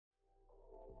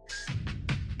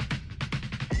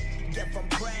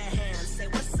Garand, say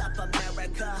what's up,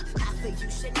 America. Half of you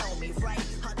should know me, right?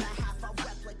 Other half are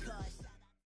replica.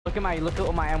 Look at my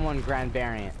M1 Grand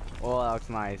variant. Oh, that looks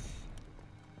nice.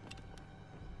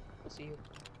 I see you.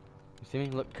 You see me?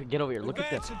 Look, get over here. Look at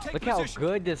this. Look how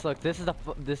good this looks. This is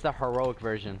the heroic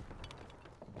version.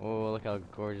 Oh, look how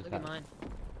gorgeous Look that. at mine.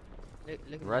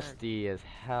 Look at Rusty as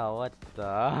hell. What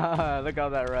the? Look how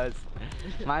that rusts.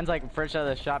 Mine's like fresh out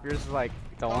of the shop. Yours is like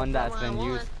the one that's been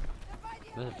used.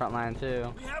 This is front line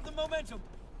too. We have the momentum.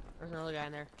 There's another guy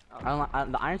in there. Oh.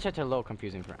 The iron sights are a little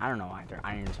confusing for me. I don't know why they're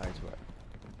iron sights, but.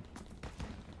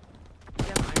 You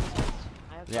have iron sights?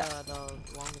 I have Yeah. the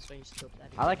longest range scope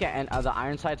that. I like it and the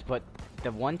iron sights, but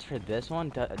the ones for this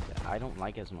one, I don't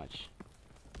like as much.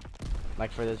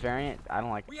 Like for this variant, I don't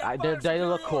like. They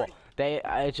look cool.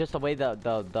 It's just the way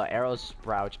the arrows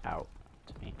sprout out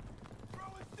to me.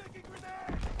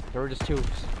 If they were just two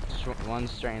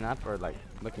ones straight up or like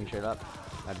looking straight up,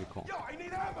 that'd be cool. Yo, I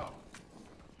need ammo.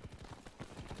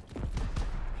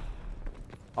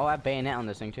 Oh, I have bayonet on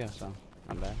this thing too, so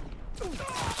not bad.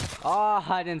 Oh,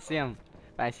 I didn't see him.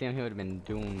 If I see him, he would have been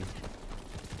doomed.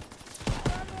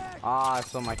 Ah,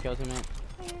 so my kill teammate.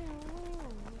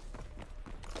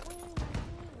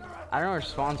 I don't know where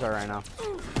spawns are right now.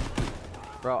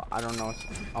 Bro, I don't know.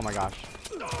 Oh my gosh.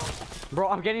 Bro,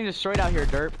 I'm getting destroyed out here,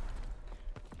 derp.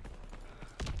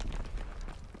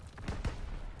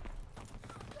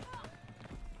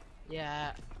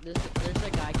 Yeah, there's a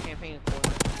guy camping in the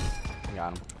corner. I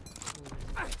got him.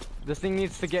 This thing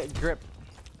needs to get grip.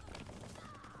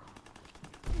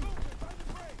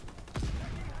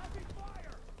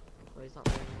 Oh, he's not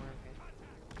there anymore. Okay.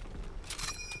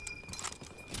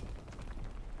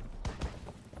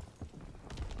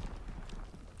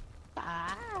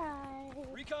 Bye.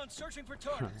 Recon searching for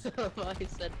targets. I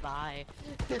said bye.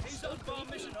 Azone bomb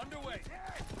mission underway.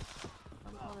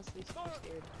 I'm honestly so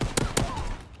scared.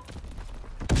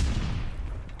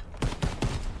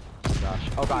 Gosh.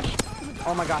 Oh gosh.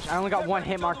 Oh my gosh. I only got one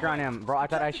hit marker on him, bro. I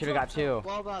thought I should have got two.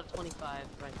 Well, about 25 rifle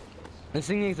kills. This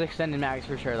thing needs extended mags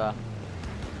for sure, though.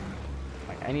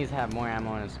 Like, I need to have more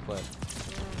ammo in his clip.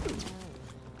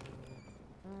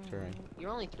 Sure.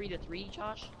 You're only 3 to 3,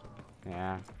 Josh.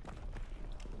 Yeah.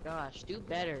 Gosh, do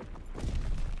better.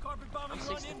 Carpet I'm bombing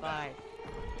run 65.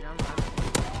 inbound.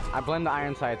 And I blame the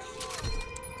iron sights.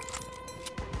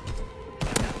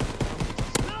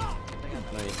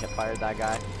 No, you hit fired that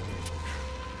guy.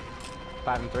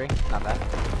 5 and 3, not bad.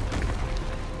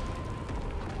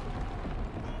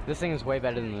 This thing is way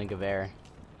better than the League of Air.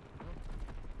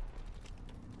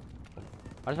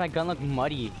 Why does my gun look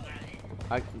muddy?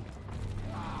 I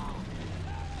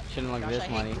shouldn't look this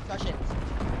muddy.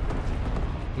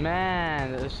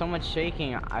 Man, there's so much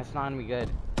shaking. It's not gonna be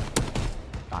good.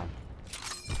 Fine.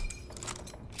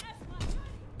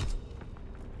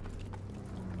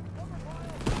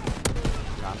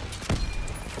 Gone.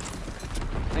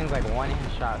 This thing's like one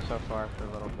shot so far for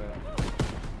a little bit.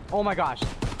 Oh my gosh,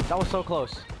 that was so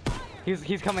close.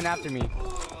 He's coming after me.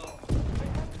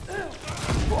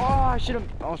 Oh, I should have.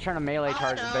 I was trying to melee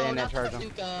charge, bayonet charge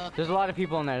him. There's a lot of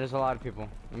people in there. There's a lot of people.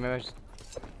 Maybe I just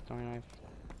throwing a knife.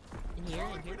 In here?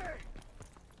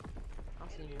 I'll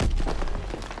see you.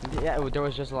 Yeah, there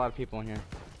was just a lot of people in here.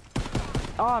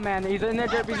 Oh man, he's in there,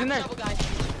 derp. He's in there.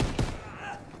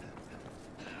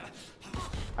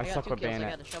 I suck with bayonet. I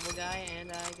got the shovel guy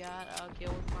and I got a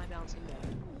kill with my bouncing guy.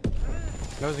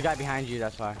 There was a guy behind you.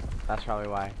 That's why. That's probably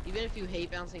why. Even if you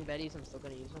hate bouncing betties, I'm still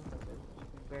gonna use them. They're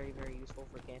very, very useful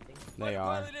for camping. They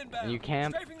are. And you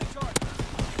camp. Strafing the target.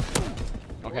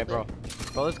 Okay, bro.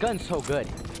 Bro, this gun's so good.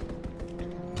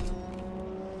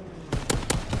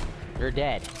 You're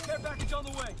dead. Care package on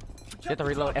the way. You have to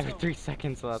reload every 3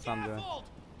 seconds, so that's what I'm doing.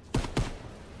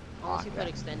 Unless you put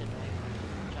extended mag,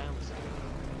 which I almost said.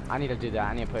 I need to do that.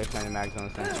 I need to put extended mags on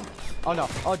this thing. Oh no.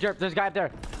 Oh, jerk. There's a guy up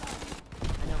there.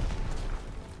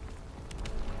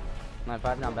 I know.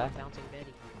 9-5, not bad. Bouncing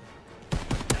Betty.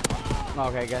 Oh,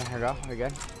 okay, good. Here we go. We're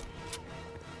good.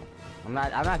 I'm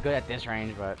not good at this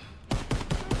range, but.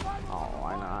 Oh,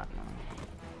 why not?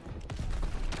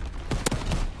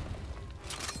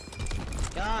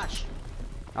 Gosh.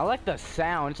 I like the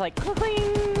sound. It's like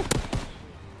cling.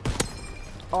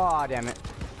 Oh, damn it.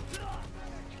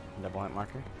 Double hit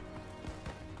marker.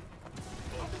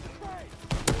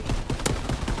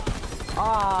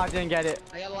 Ah, didn't get it.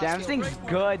 Damn, this thing's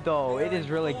good though. It is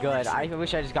really good. I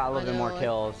wish I just got a little bit more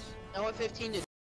kills. Now at 15 to